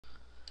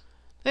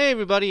Hey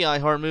everybody, I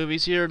Heart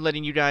Movies here,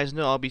 letting you guys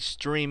know I'll be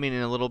streaming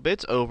in a little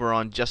bit over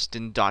on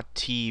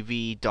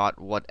Justin.tv.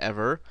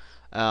 Whatever.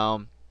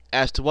 Um,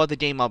 as to what the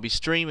game I'll be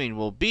streaming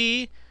will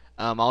be,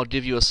 I'll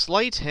give you a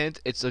slight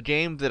hint. It's a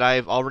game that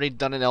I've already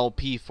done an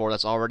LP for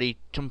that's already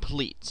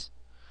complete.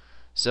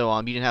 So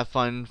you can have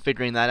fun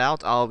figuring that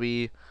out. I'll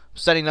be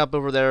setting up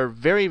over there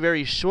very,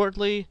 very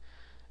shortly,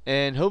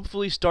 and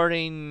hopefully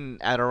starting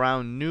at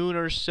around noon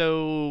or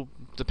so.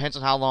 Depends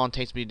on how long it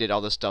takes me to get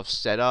all this stuff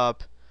set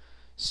up.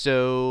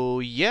 So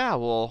yeah,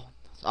 well,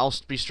 I'll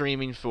be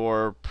streaming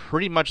for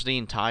pretty much the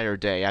entire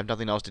day. I have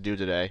nothing else to do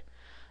today.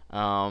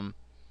 Um,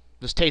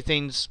 just take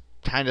things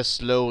kind of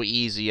slow,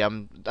 easy.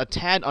 I'm a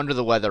tad under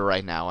the weather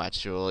right now,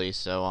 actually.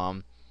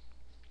 So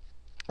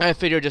I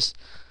figure just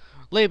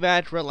lay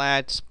back,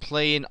 relax,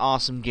 play an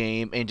awesome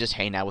game, and just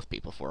hang out with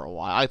people for a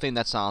while. I think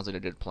that sounds like a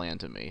good plan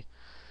to me.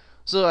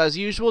 So as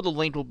usual, the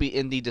link will be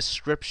in the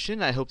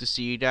description. I hope to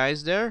see you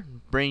guys there.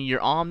 Bring your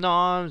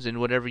omnoms and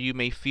whatever you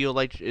may feel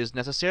like is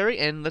necessary,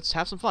 and let's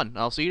have some fun.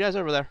 I'll see you guys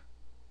over there.